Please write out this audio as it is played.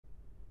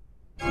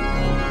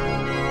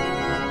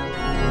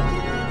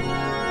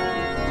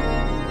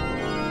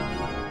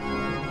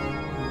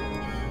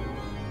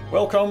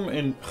Welcome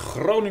in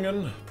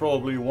Groningen,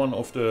 probably one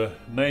of the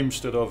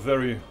names that are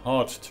very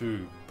hard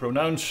to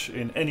pronounce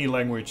in any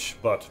language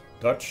but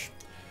Dutch.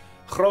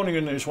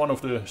 Groningen is one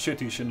of the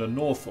cities in the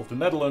north of the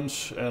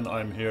Netherlands, and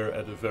I'm here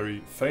at a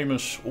very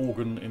famous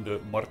organ in the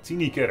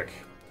Martinikerk,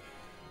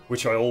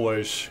 which I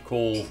always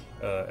call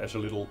as a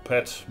little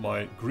pet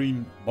my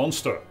green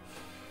monster.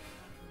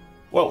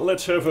 Well,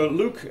 let's have a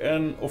look,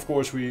 and of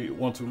course we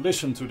want to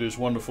listen to this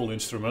wonderful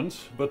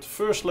instrument. But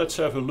first let's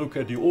have a look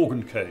at the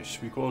organ case,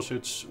 because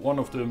it's one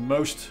of the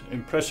most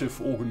impressive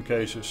organ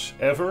cases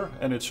ever,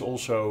 and it's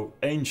also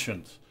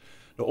ancient.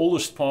 The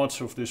oldest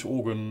parts of this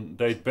organ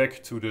date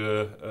back to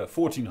the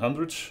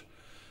 1400s.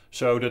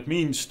 So that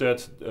means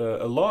that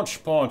a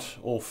large part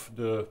of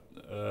the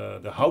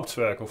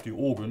Hauptwerk of the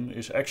organ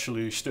is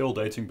actually still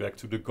dating back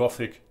to the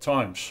Gothic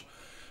times.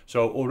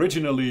 So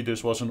originally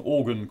this was an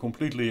organ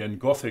completely in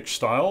Gothic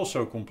style,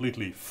 so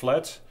completely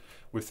flat,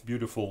 with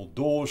beautiful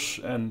doors,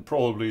 and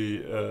probably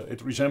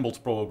it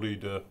resembled probably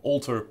the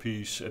altar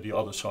piece at the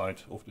other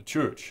side of the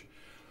church.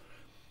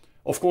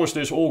 Of course,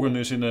 this organ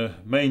is in a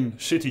main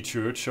city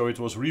church, so it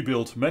was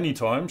rebuilt many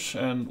times,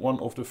 and one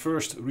of the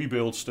first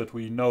rebuilds that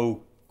we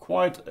know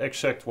quite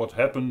exact what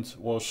happened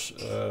was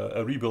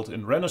a rebuild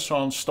in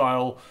Renaissance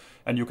style,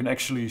 and you can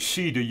actually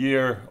see the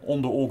year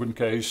on the organ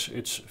case.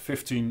 It's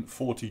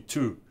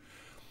 1542.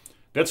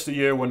 That's the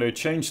year when they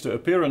changed the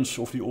appearance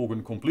of the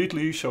organ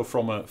completely, so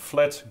from a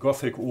flat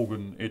Gothic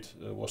organ it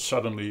was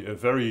suddenly a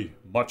very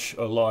much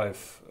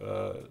alive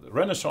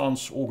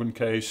Renaissance organ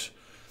case,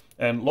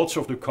 and lots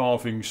of the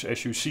carvings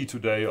as you see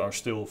today are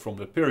still from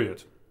that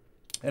period.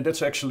 And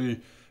that's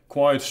actually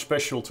quite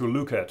special to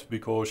look at,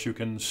 because you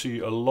can see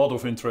a lot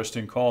of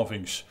interesting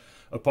carvings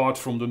apart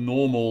from the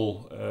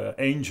normal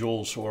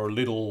angels or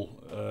little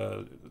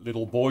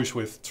boys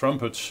with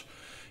trumpets.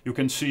 You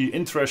can see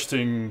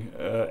interesting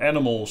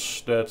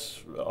animals that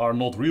are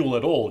not real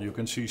at all. You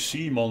can see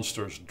sea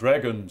monsters,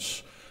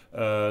 dragons.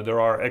 There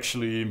are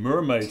actually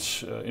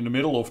mermaids in the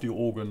middle of the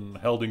organ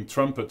holding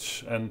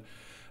trumpets, and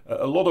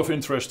a lot of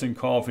interesting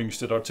carvings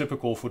that are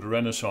typical for the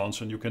Renaissance,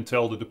 and you can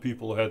tell that the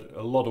people had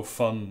a lot of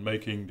fun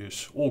making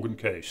this organ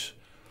case.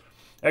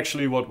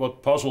 Actually,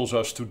 what puzzles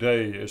us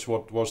today is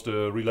what was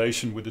the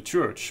relation with the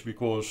church,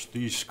 because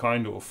these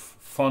kind of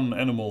fun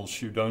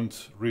animals you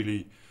don't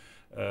really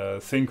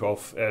think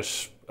of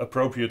as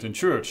appropriate in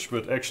church,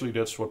 but actually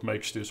that's what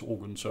makes this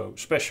organ so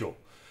special.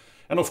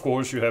 And of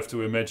course you have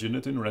to imagine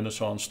that in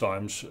Renaissance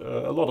times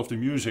a lot of the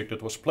music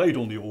that was played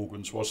on the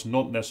organs was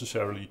not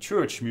necessarily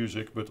church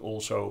music, but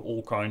also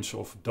all kinds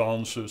of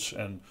dances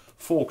and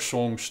folk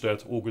songs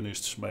that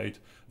organists made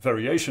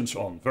variations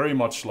on, very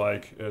much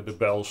like the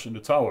bells in the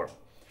tower.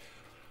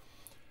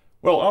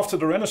 Well, after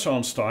the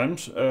Renaissance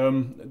times,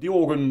 the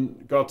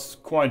organ got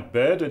quite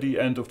bad at the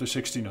end of the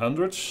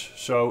 1600s,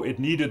 so it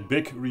needed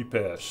big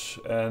repairs.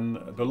 And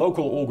the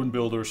local organ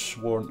builders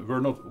were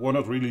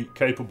not really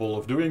capable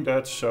of doing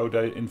that, so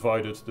they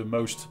invited the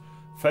most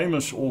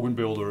famous organ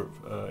builder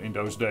in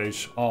those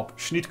days,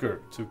 Schnitger,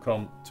 to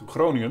come to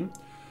Groningen.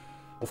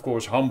 Of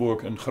course,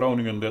 Hamburg and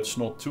Groningen, that's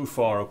not too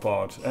far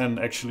apart. And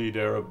actually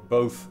they're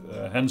both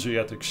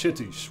Hanseatic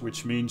cities,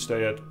 which means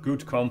they had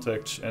good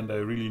contacts and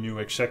they really knew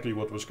exactly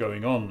what was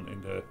going on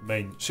in the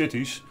main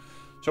cities.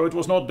 So it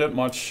was not that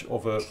much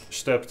of a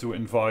step to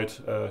invite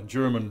a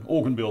German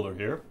organ builder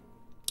here.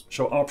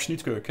 So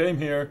Schnitger came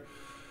here.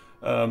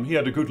 He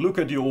had a good look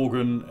at the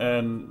organ,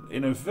 and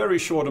in a very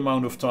short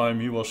amount of time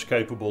he was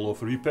capable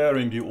of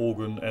repairing the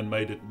organ and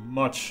made it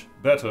much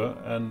better.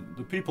 And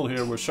the people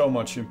here were so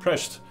much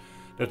impressed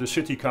that the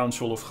City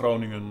Council of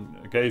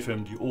Groningen gave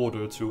him the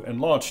order to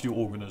enlarge the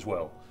organ as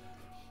well.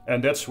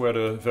 And that's where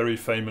the very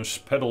famous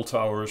pedal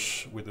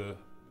towers with the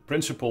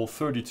principal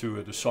 32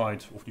 at the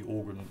side of the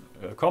organ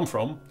come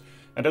from.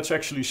 And that's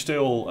actually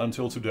still,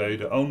 until today,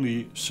 the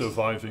only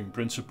surviving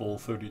principal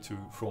 32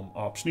 from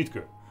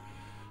Schnitger.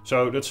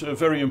 So that's a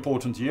very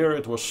important year.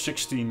 It was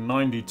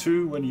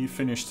 1692 when he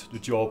finished the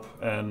job,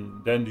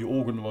 and then the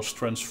organ was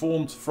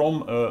transformed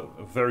from a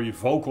very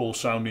vocal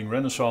sounding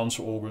Renaissance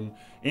organ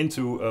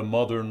into a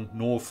modern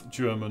North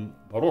German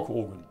Baroque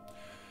organ.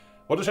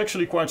 What is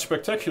actually quite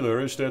spectacular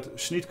is that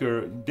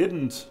Schnitger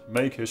didn't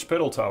make his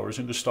pedal towers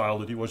in the style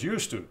that he was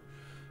used to.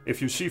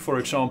 If you see, for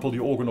example, the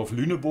organ of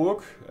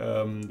Lüneburg,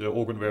 the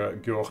organ where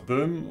Georg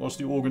Böhm was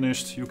the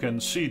organist, you can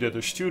see that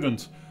a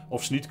student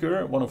of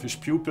Schnitger, one of his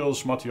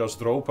pupils, Matthias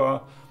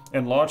Dropa,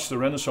 enlarged the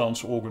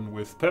Renaissance organ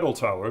with pedal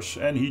towers,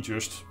 and he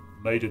just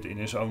made it in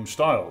his own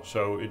style.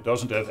 So it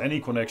doesn't have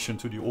any connection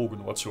to the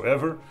organ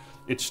whatsoever.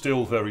 It's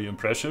still very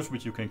impressive,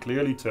 but you can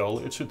clearly tell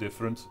it's a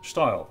different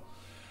style.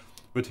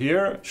 But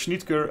here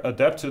Schnitger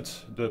adapted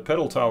the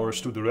pedal towers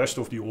to the rest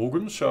of the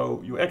organ,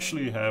 so you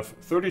actually have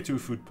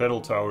 32-foot pedal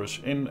towers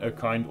in a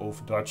kind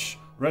of Dutch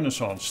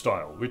Renaissance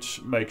style,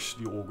 which makes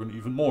the organ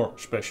even more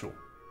special.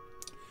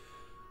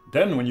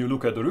 Then when you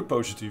look at the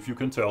Rückpositiv, you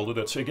can tell that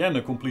that's again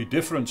a complete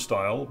different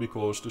style,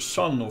 because the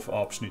son of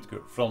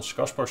Schnitger, Franz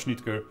Caspar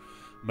Schnitger,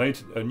 made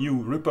a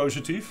new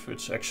Rückpositiv.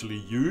 It's actually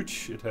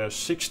huge. It has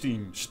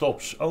 16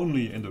 stops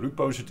only in the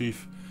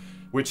Rückpositiv.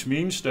 which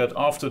means that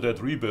after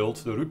that rebuild,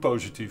 the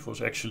rugpositief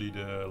was actually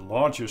the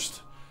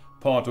largest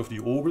part of the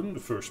organ, the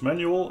first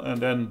manual,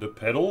 and then the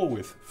pedal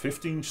with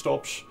 15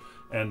 stops,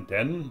 and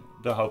then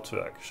the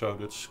Hauptwerk. So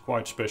that's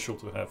quite special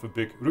to have a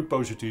big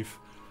rugpositief.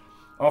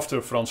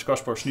 After Franz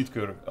Caspar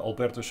Schnitger,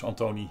 Albertus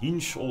Antoni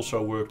Hinsch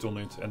also worked on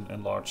it and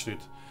enlarged it.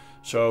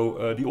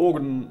 So the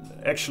organ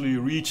actually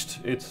reached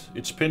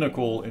its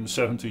pinnacle in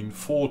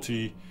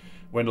 1740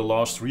 when the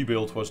last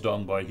rebuild was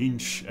done by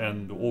Hinsch,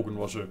 and the organ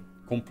was a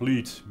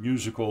complete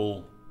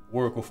musical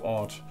work of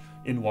art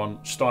in one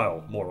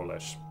style, more or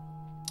less.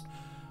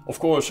 Of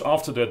course,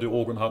 after that the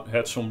organ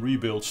had some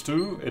rebuilds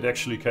too. It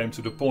actually came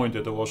to the point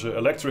that there was an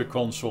electric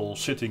console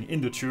sitting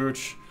in the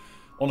church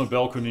on a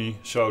balcony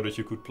so that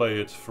you could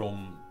play it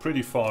from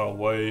pretty far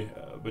away.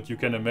 But you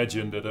can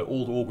imagine that an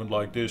old organ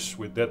like this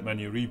with that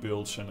many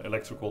rebuilds and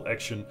electrical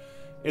action,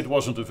 it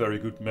wasn't a very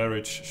good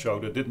marriage, so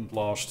that didn't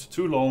last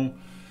too long.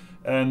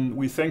 And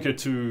we thank it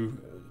to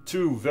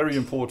two very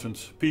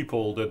important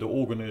people that the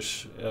organ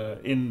is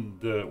in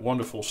the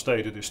wonderful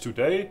state it is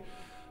today.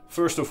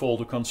 First of all,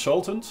 the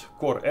consultant,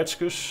 Cor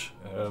Etzkes.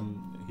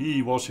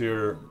 He was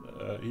here,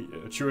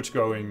 a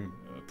church-going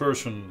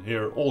person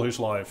here all his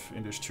life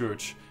in this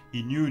church.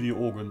 He knew the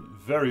organ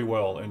very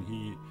well, and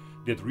he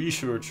did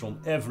research on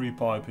every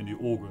pipe in the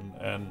organ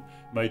and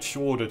made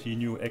sure that he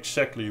knew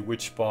exactly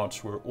which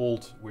parts were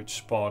old,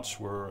 which parts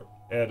were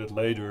added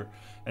later.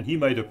 And he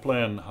made a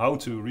plan how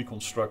to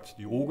reconstruct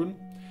the organ.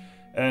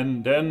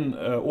 And then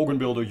organ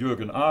builder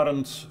Jürgen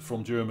Arendt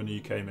from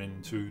Germany came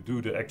in to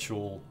do the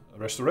actual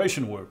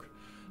restoration work.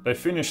 They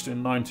finished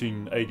in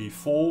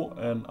 1984,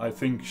 and I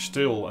think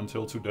still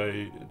until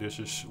today this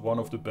is one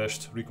of the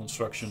best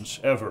reconstructions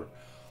ever,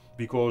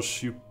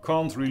 because you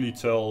can't really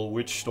tell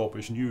which stop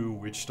is new,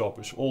 which stop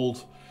is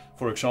old.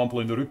 For example,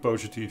 in the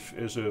rugpositief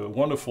is a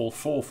wonderful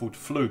 4-foot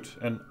flute,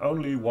 and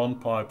only one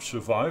pipe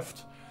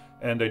survived,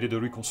 and they did a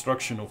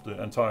reconstruction of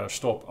the entire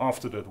stop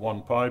after that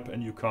one pipe,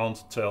 and you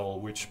can't tell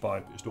which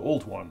pipe is the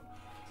old one.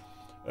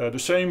 The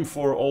same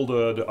for all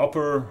the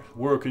upper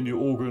work in the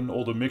organ,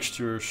 all the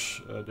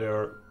mixtures.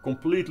 They're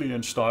completely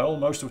in style.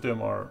 Most of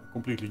them are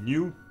completely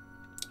new.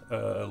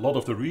 A lot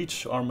of the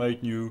reeds are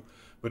made new,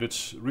 but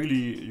it's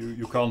really,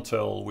 you can't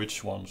tell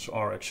which ones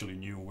are actually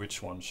new,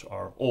 which ones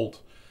are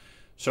old.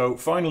 So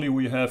finally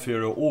we have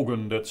here an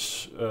organ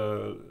that's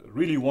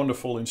really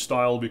wonderful in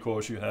style,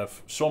 because you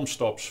have some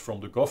stops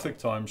from the Gothic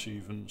times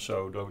even,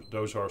 so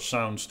those are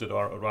sounds that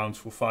are around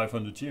for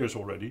 500 years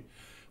already.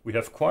 We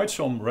have quite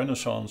some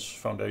Renaissance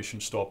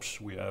foundation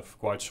stops, we have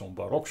quite some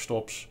Baroque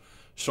stops,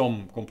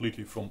 some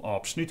completely from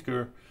Aab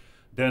Schnitger,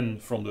 then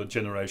from the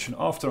generation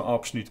after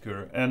Aab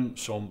Schnitger, and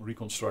some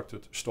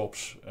reconstructed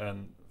stops.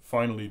 And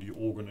finally the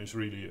organ is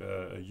really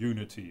a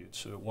unity.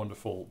 It's a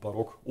wonderful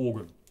Baroque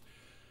organ.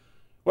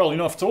 Well,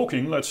 enough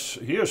talking, let's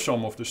hear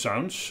some of the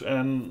sounds.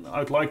 And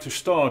I'd like to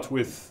start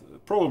with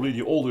probably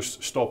the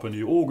oldest stop in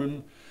the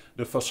organ.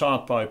 The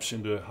facade pipes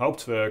in the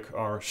Hauptwerk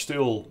are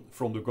still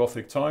from the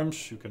Gothic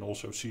times. You can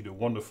also see the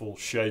wonderful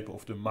shape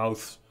of the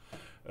mouth,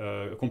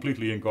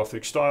 completely in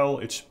Gothic style.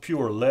 It's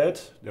pure lead.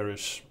 There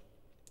is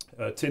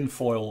tin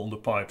foil on the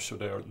pipes, so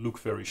they look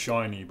very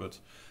shiny, but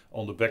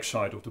on the back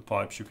side of the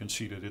pipes you can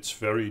see that it's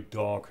very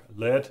dark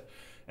lead.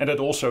 And that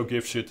also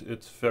gives it a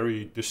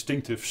very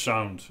distinctive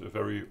sound, a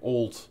very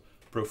old,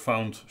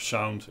 profound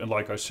sound. And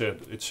like I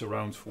said, it's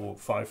around for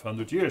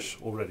 500 years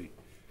already.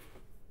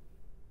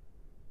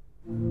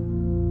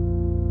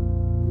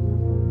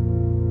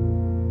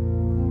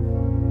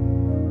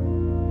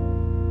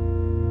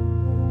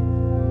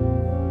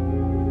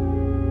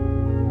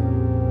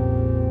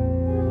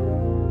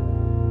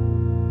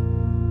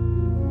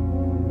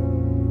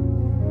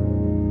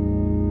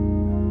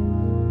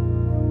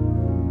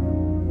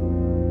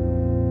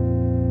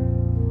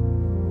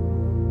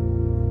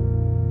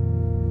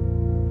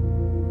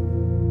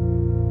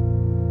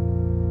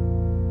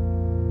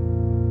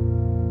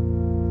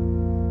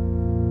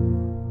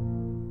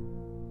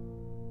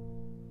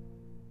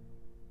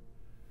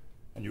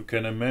 You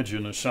can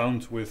imagine a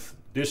sound with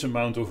this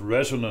amount of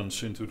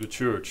resonance into the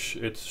church.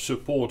 It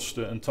supports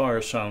the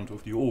entire sound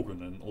of the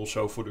organ, and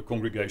also for the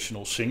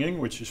congregational singing,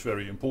 which is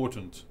very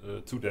important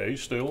today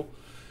still.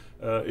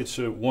 It's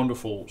a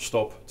wonderful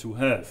stop to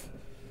have.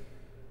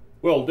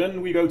 Well,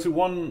 then we go to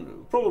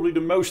one, probably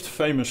the most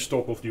famous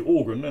stop of the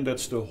organ, and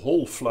that's the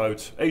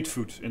Holfluit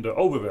 8-foot in the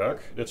Oberwerk.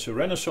 That's a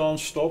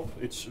Renaissance stop.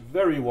 It's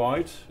very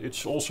wide.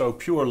 It's also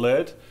pure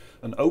lead,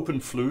 an open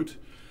flute.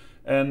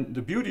 And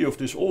the beauty of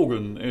this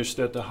organ is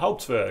that the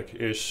Hauptwerk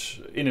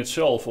is in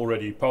itself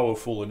already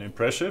powerful and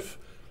impressive,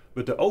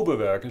 but the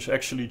Oberwerk is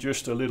actually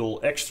just a little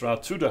extra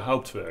to the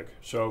Hauptwerk.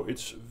 So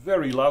it's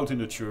very loud in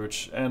the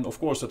church, and of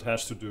course that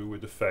has to do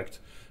with the fact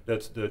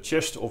that the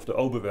chest of the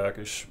Oberwerk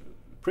is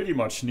pretty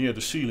much near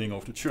the ceiling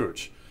of the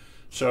church.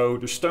 So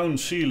the stone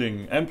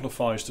ceiling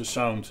amplifies the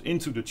sound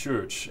into the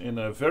church in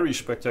a very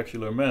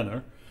spectacular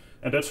manner.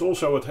 And that's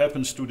also what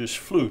happens to this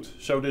flute.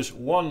 So this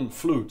one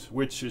flute,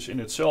 which is in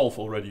itself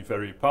already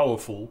very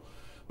powerful,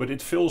 but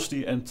it fills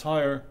the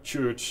entire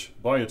church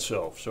by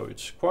itself. So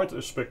it's quite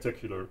a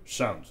spectacular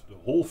sound. The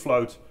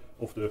Holfluit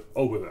of the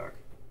Oberwerk.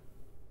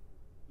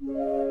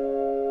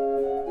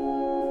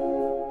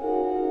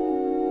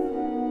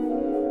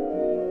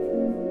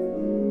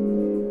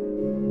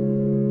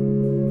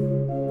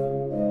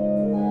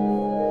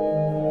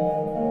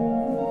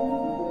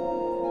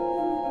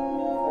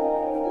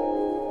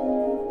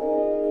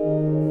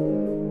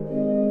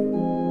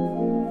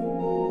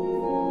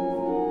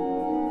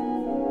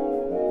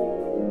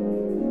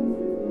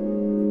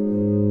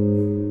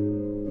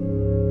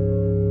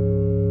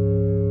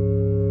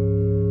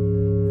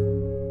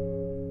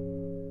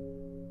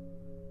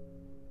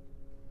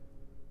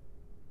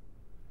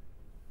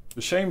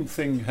 The same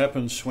thing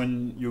happens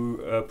when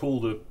you pull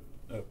the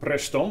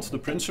Prestant, the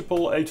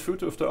principal 8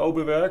 foot of the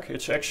Oberwerk.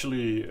 It's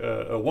actually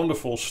a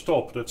wonderful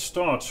stop that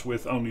starts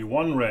with only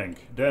 1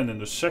 rank, then in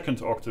the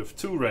second octave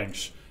 2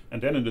 ranks,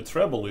 and then in the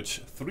treble it's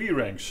 3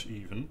 ranks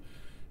even.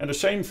 And the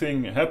same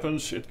thing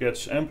happens, it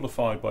gets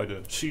amplified by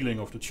the ceiling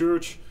of the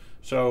church.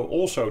 So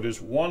also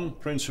this one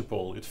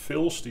principle, it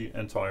fills the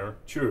entire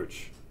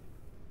church.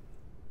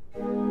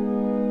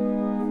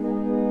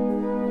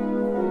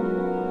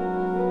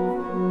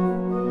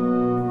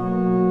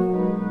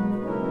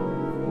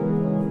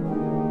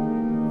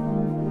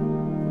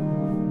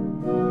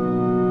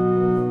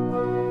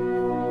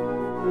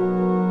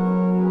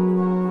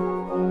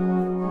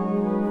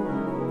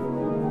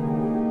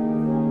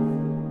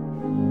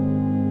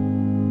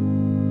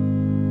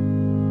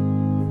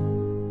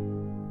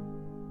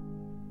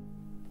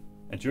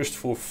 Just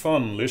for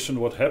fun, listen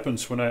what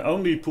happens when I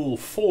only pull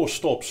 4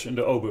 stops in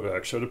the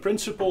Oberwerk. So the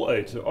principal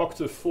 8, the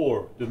octave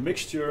 4, the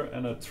mixture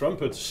and a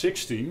trumpet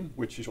 16,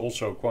 which is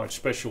also quite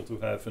special to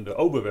have in the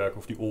Oberwerk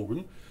of the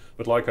organ.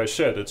 But like I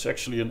said, it's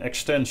actually an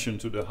extension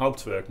to the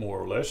Hauptwerk more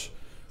or less.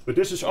 But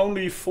this is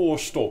only 4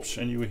 stops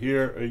and you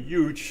hear a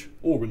huge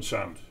organ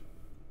sound.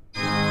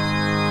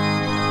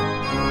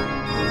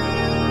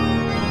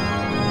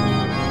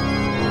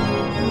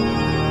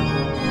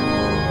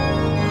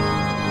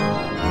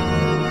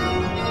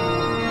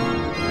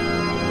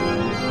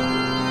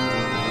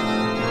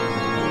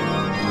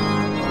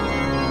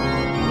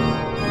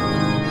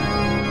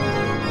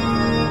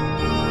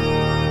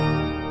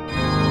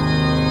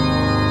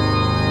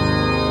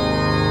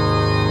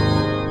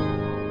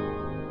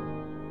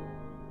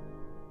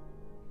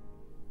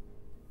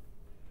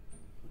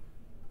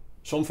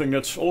 Something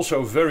that's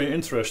also very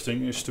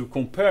interesting is to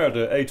compare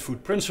the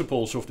 8-foot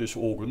principles of this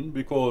organ,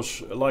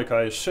 because like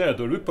I said,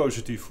 the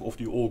Rückpositiv of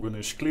the organ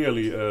is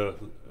clearly a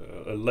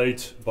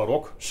late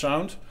Baroque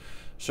sound.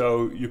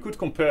 So you could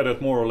compare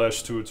that more or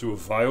less to a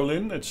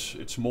violin.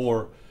 It's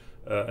more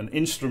an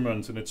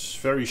instrument and it's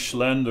very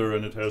slender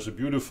and it has a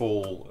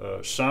beautiful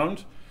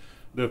sound.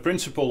 The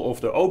principle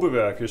of the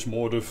Oberwerk is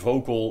more the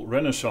vocal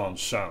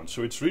Renaissance sound.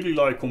 So it's really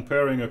like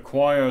comparing a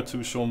choir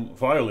to some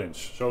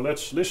violins. So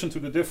let's listen to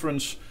the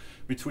difference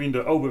between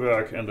the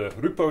Oberwerk and the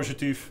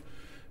Rückpositiv.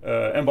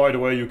 And by the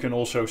way, you can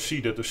also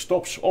see that the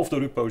stops of the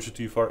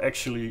Rückpositiv are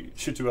actually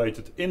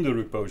situated in the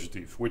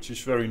Rückpositiv, which is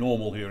very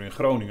normal here in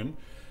Groningen.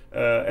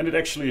 And it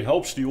actually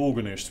helps the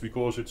organist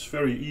because it's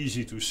very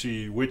easy to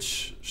see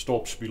which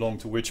stops belong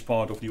to which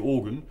part of the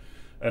organ.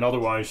 And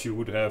otherwise you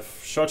would have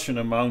such an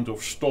amount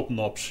of stop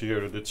knobs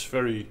here that it's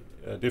very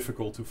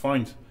difficult to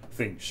find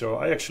things. So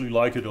I actually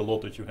like it a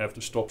lot that you have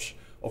the stops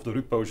of the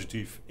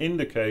Rückpositiv in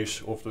the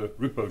case of the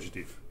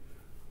Rückpositiv.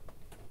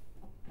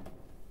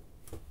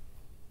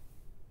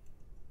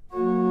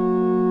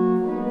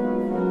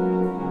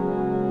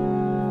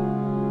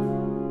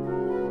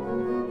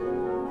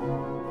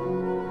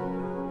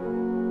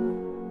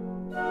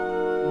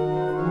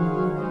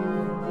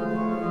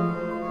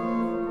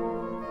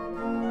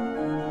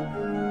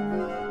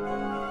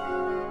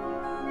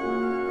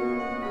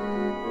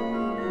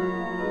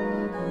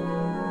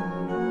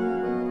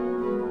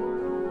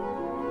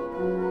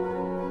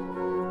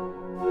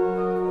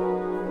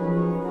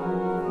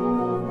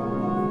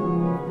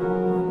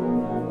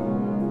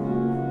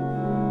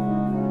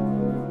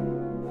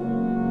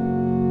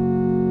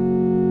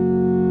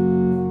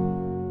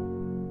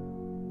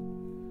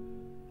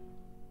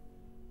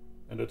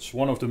 It's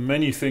one of the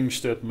many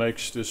things that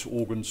makes this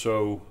organ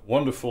so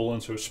wonderful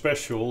and so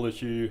special,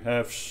 that you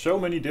have so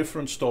many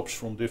different stops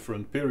from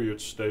different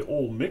periods. They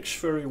all mix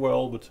very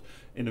well, but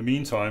in the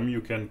meantime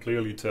you can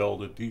clearly tell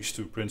that these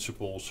two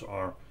principles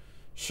are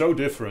so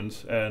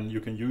different and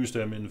you can use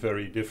them in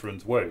very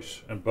different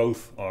ways, and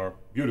both are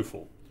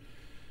beautiful.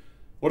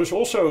 What is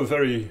also a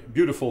very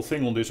beautiful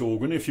thing on this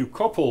organ, if you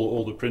couple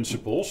all the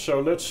principles, so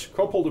let's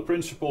couple the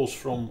principles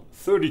from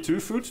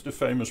 32 foot, the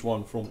famous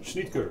one from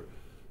Schnitger,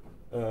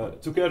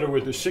 together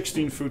with the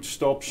 16-foot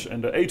stops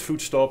and the 8-foot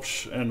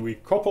stops, and we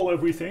couple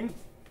everything.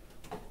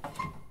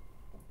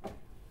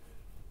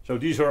 So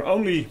these are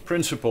only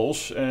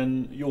principles,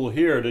 and you'll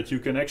hear that you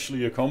can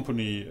actually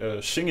accompany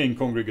a singing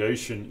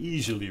congregation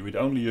easily with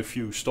only a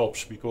few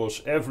stops,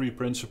 because every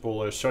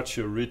principle has such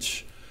a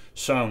rich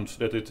sound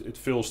that it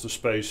fills the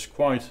space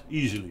quite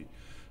easily.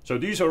 So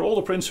these are all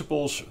the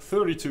principles,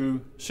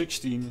 32,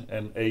 16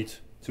 and 8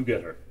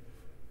 together.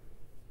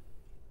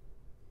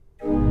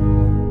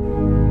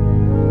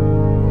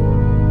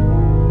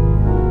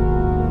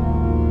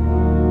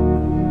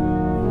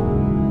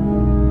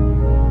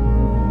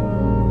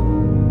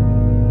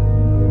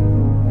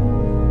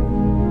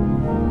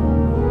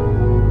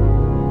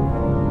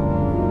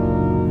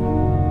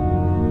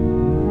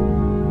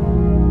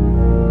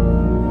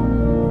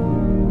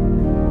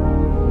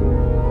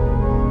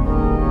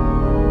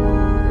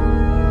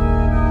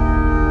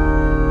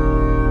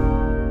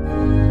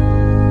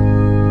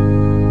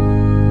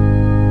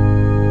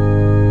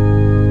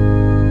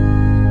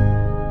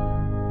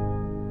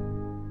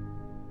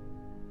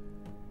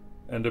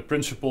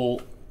 principle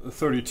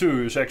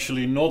 32 is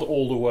actually not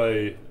all the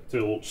way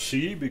till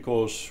C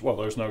because, well,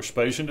 there's no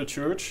space in the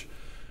church.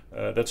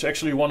 That's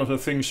actually one of the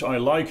things I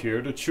like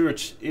here. The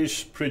church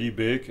is pretty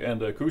big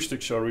and the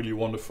acoustics are really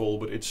wonderful,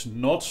 but it's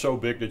not so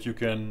big that you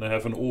can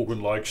have an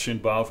organ like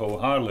Sint Bavo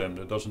Haarlem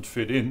that doesn't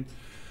fit in.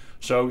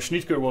 So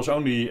Schnitger was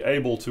only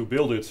able to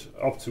build it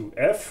up to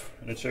F,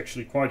 and it's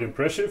actually quite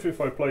impressive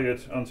if I play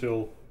it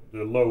until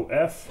the low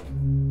F.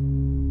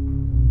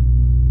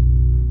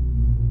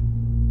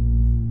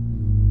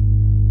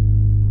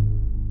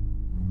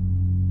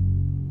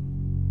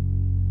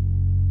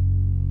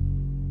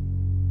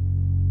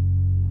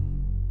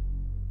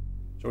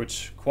 So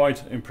it's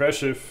quite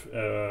impressive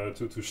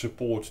to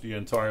support the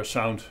entire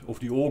sound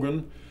of the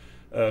organ.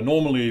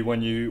 Normally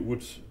when you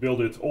would build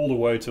it all the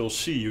way till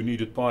C, you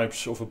needed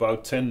pipes of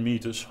about 10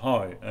 meters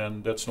high,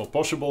 and that's not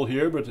possible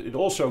here, but it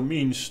also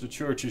means the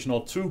church is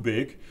not too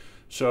big,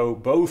 so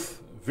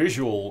both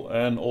visual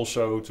and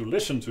also to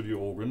listen to the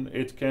organ,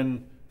 it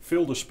can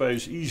fill the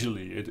space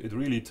easily. It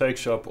really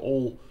takes up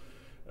all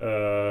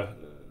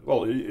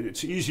well,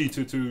 it's easy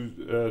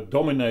to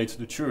dominate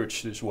the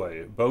church this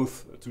way,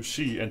 both to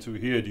see and to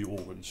hear the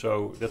organ.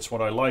 So that's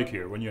what I like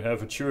here. When you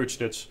have a church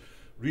that's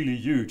really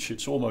huge,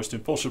 it's almost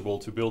impossible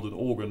to build an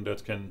organ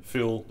that can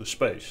fill the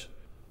space.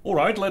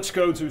 Alright, let's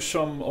go to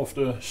some of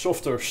the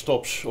softer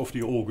stops of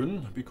the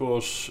organ,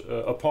 because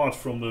apart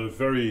from the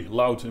very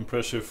loud,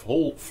 impressive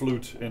whole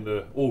flute in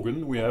the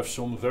organ, we have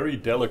some very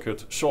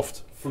delicate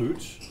soft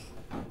flutes.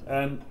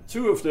 And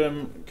two of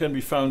them can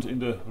be found in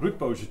the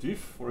rugpositief.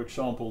 For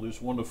example,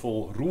 this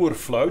wonderful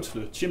roerfluit,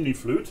 the chimney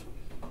flute.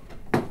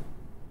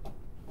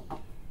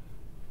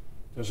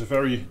 There's a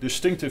very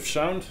distinctive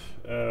sound,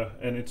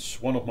 and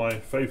it's one of my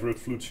favorite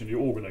flutes in the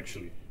organ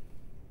actually.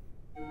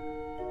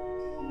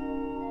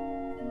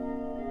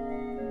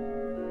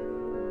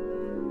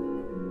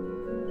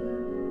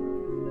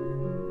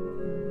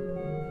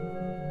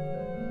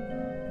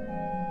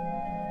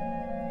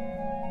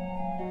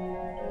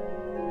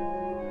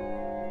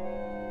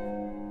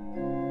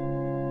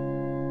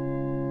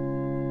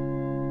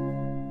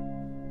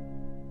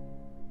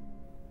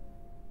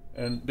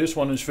 And this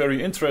one is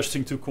very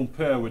interesting to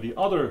compare with the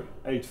other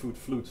 8-foot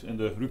flute in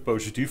the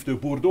rugpositief, the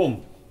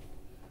bourdon,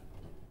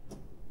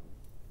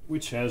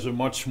 which has a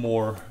much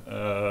more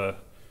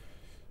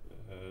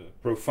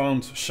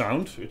profound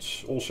sound.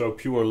 It's also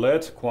pure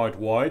lead, quite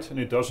wide, and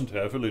it doesn't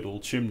have a little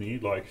chimney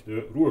like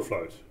the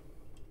roerfluit.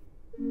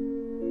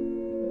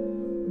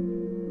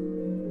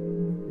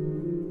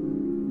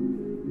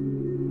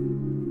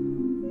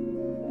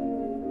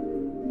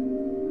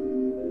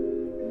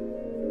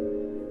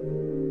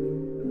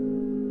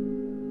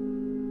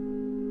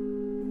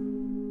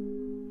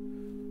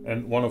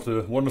 And one of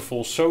the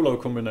wonderful solo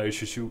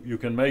combinations you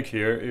can make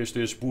here is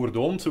this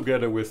bourdon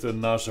together with a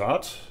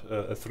nasat,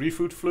 a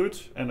 3-foot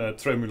flute, and a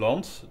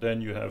tremulant.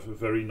 Then you have a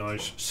very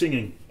nice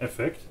singing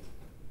effect.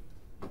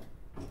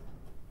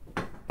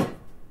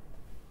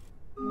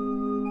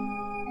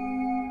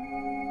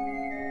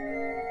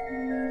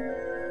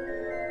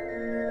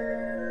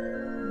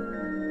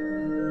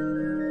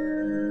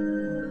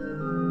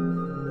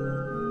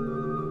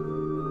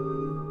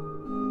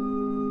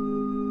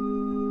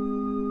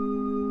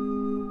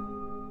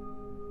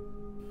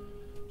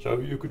 So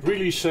you could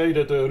really say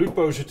that the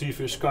rugpositief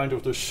is kind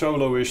of the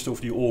soloist of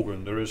the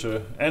organ. There is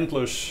an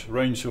endless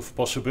range of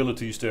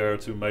possibilities there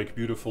to make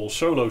beautiful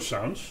solo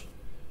sounds.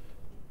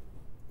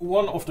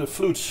 One of the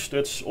flutes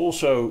that's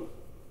also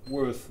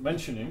worth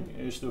mentioning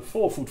is the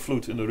 4-foot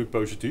flute in the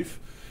rugpositief.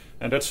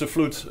 And that's the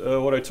flute,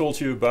 what I told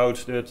you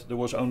about, that there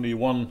was only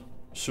one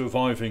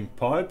surviving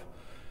pipe.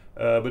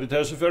 But it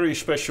has a very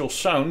special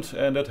sound,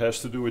 and that has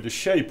to do with the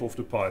shape of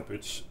the pipe.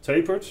 It's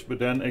tapered, but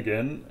then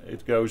again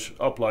it goes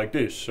up like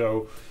this.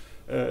 So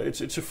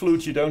it's a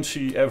flute you don't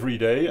see every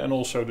day, and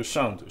also the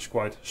sound is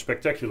quite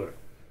spectacular.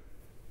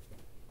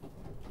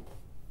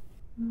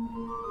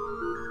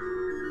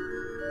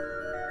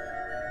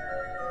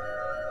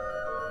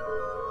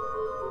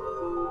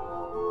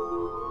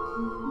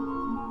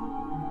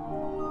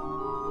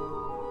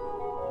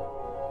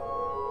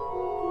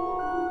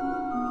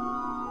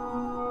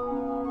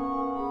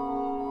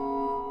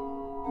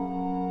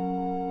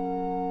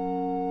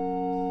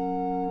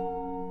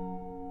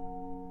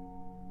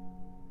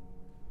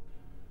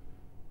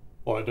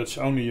 Well, that's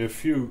only a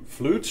few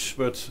flutes,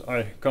 but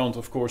I can't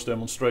of course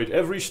demonstrate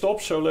every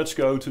stop, so let's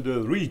go to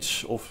the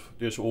reeds of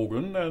this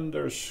organ, and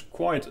there's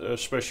quite a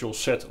special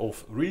set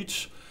of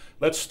reeds.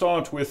 Let's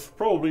start with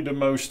probably the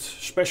most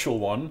special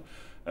one.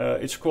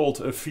 It's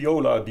called a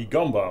viola di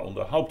gamba on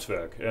the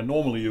Hauptwerk, and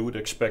normally you would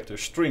expect a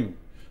string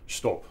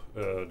stop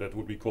that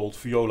would be called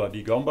viola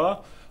di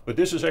gamba, but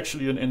this is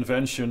actually an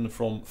invention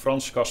from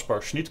Franz Caspar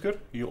Schnitger.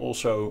 He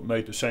also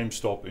made the same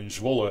stop in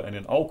Zwolle and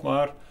in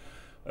Alkmaar.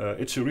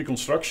 It's a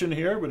reconstruction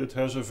here, but it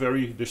has a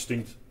very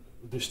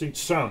distinct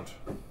sound.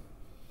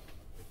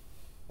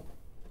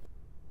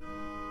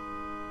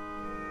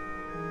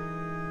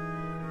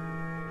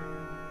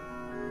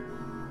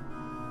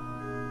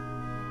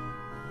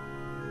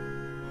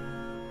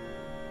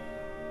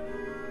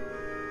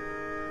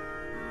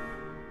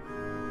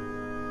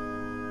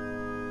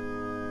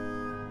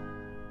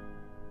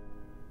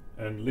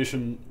 And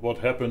listen what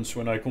happens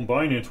when I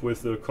combine it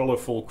with the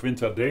colorful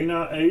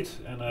Quintadena 8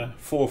 and a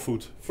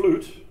 4-foot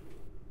flute.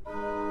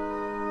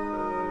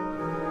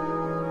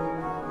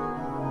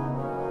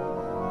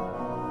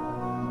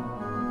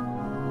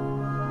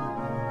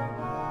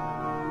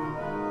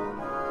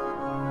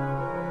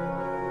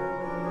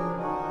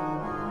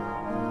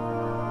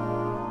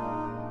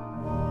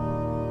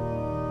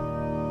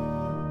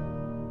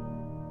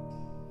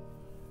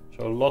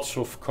 So lots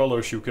of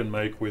colors you can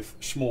make with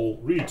small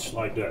reeds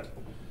like that.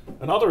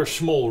 Another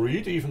small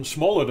reed, even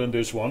smaller than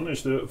this one,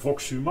 is the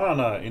Vox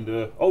Humana in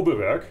the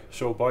Oberwerk.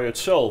 So by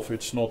itself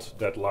it's not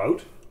that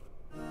loud.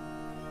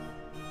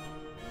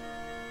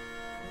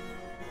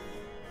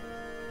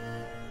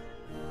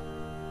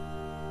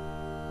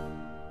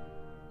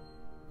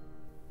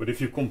 But if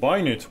you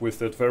combine it with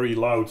that very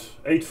loud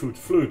 8-foot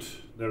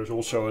flute, there is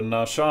also a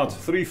Nasat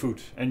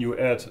 3-foot, and you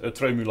add a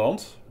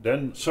tremulant,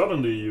 then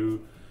suddenly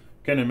you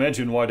can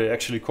imagine why they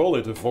actually call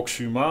it a Vox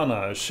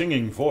Humana, a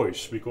singing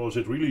voice, because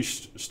it really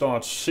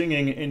starts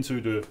singing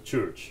into the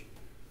church.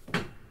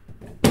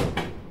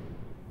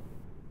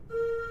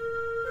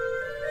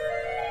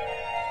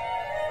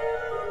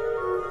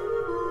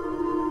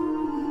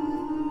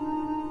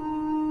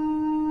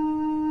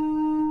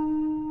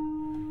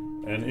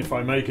 And if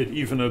I make it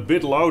even a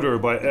bit louder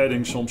by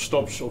adding some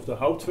stops of the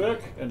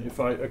Hauptwerk, and if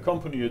I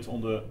accompany it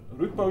on the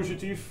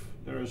Rückpositiv,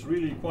 there is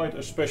really quite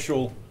a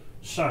special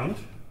sound.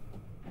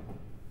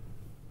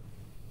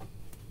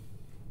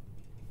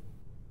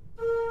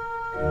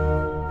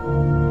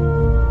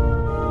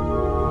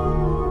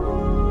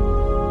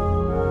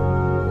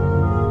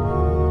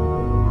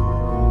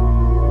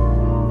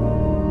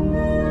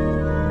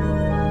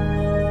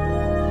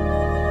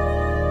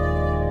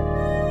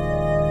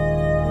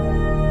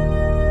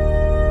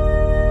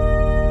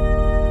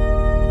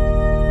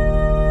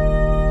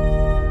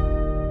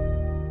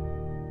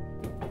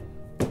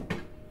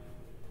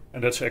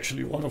 And that's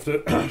actually one of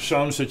the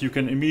sounds that you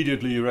can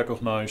immediately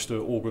recognize the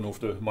organ of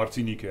the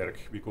Martinikerk,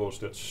 because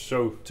that's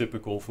so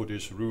typical for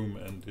this room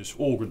and this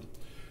organ.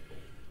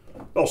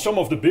 Well, some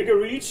of the bigger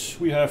reeds,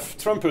 we have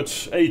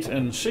trumpets 8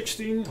 and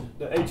 16.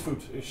 The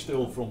 8-foot is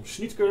still from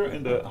Schnitger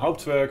in the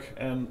Hauptwerk,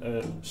 and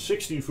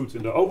 16-foot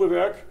in the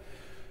Oberwerk.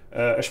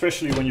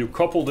 Especially when you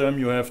couple them,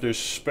 you have this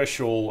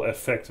special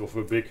effect of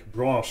a big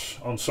brass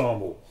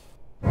ensemble.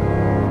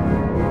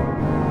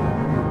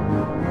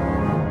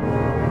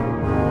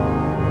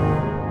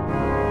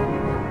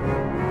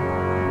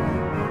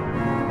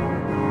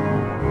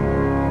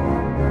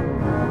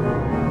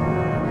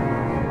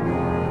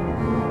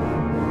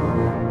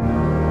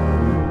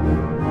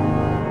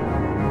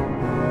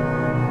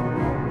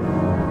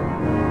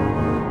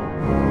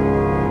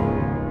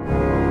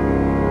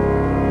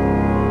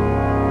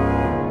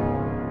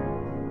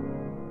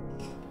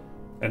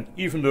 And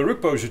even the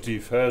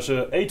Rückpositiv has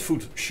a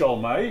 8-foot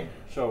Schalmei,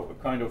 so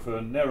a kind of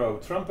a narrow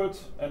trumpet,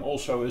 and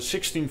also a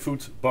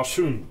 16-foot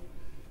bassoon.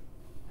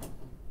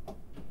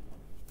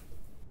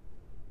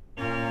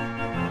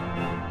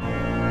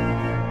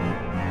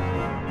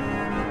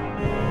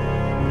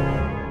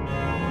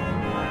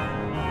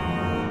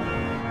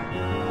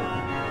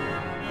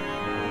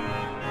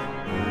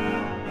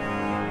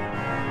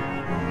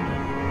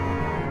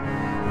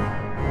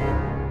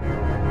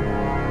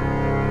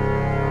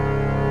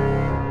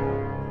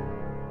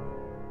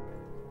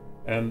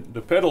 And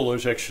the pedal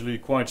is actually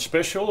quite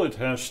special. It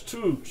has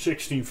two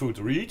 16-foot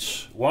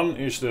reeds. One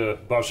is the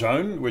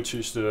bazuin, which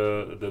is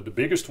the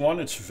biggest one.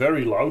 It's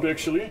very loud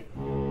actually.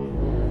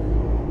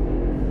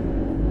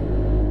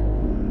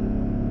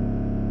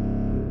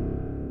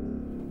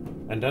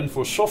 And then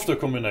for softer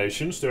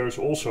combinations there is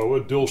also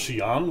a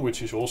dulcian,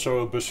 which is also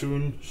a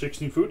bassoon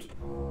 16-foot.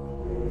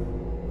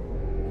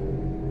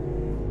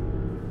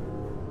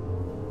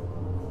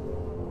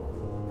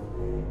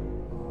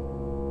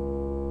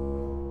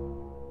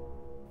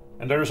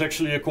 And there is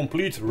actually a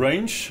complete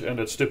range, and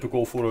that's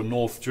typical for a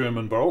North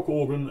German Baroque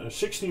organ: a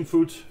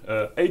 16-foot,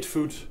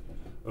 8-foot,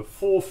 a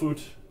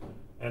 4-foot,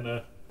 and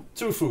a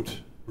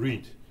 2-foot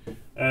reed.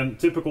 And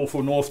typical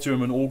for North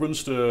German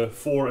organs, the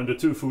 4 and the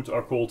 2-foot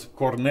are called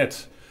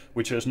cornet,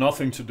 which has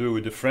nothing to do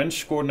with the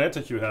French cornet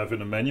that you have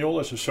in a manual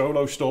as a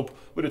solo stop,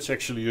 but it's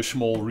actually a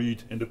small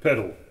reed in the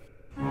pedal.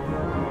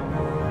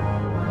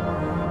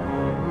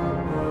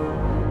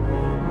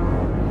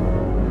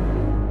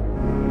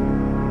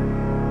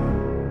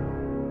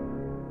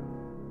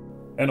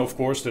 And of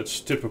course that's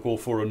typical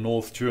for a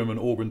North German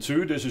organ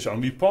too. This is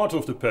only part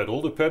of the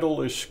pedal. The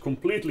pedal is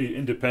completely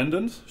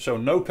independent, so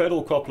no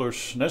pedal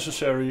couplers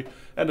necessary.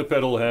 And the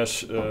pedal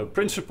has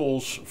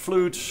principals,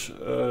 flutes,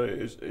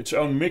 its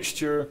own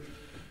mixture.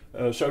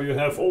 So you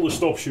have all the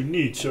stops you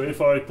need. So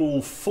if I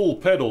pull full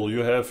pedal,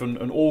 you have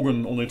an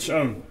organ on its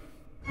own.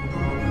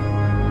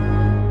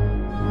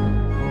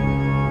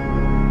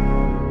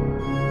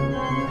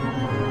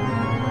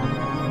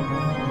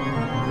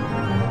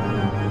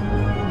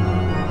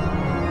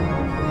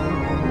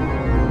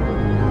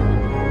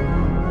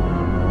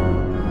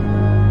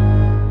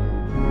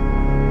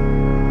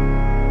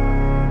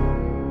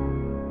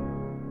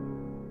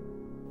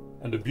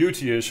 The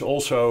beauty is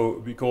also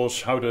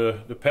because how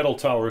the pedal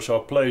towers are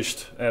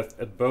placed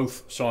at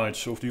both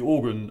sides of the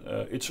organ,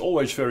 it's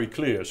always very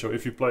clear. So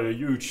if you play a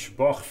huge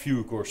Bach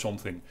fugue or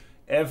something,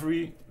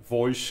 every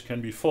voice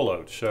can be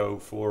followed. So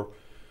for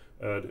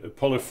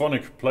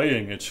polyphonic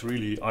playing, it's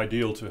really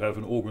ideal to have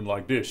an organ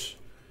like this.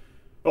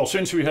 Well,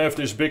 since we have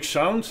this big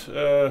sound,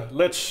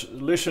 let's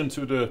listen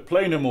to the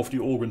plenum of the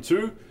organ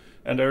too.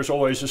 And there's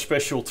always a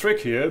special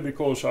trick here,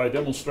 because I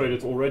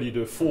demonstrated already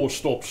the 4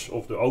 stops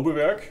of the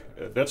Oberwerk.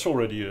 That's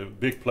already a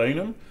big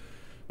plenum.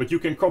 But you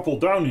can couple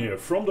down here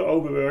from the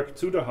Oberwerk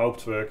to the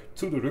Hauptwerk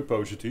to the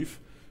Rückpositiv.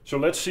 So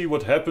let's see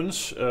what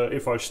happens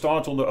if I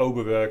start on the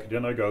Oberwerk,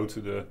 then I go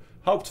to the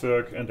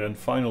Hauptwerk and then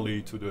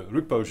finally to the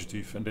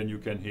Rückpositiv, and then you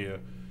can hear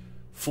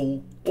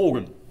full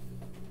organ.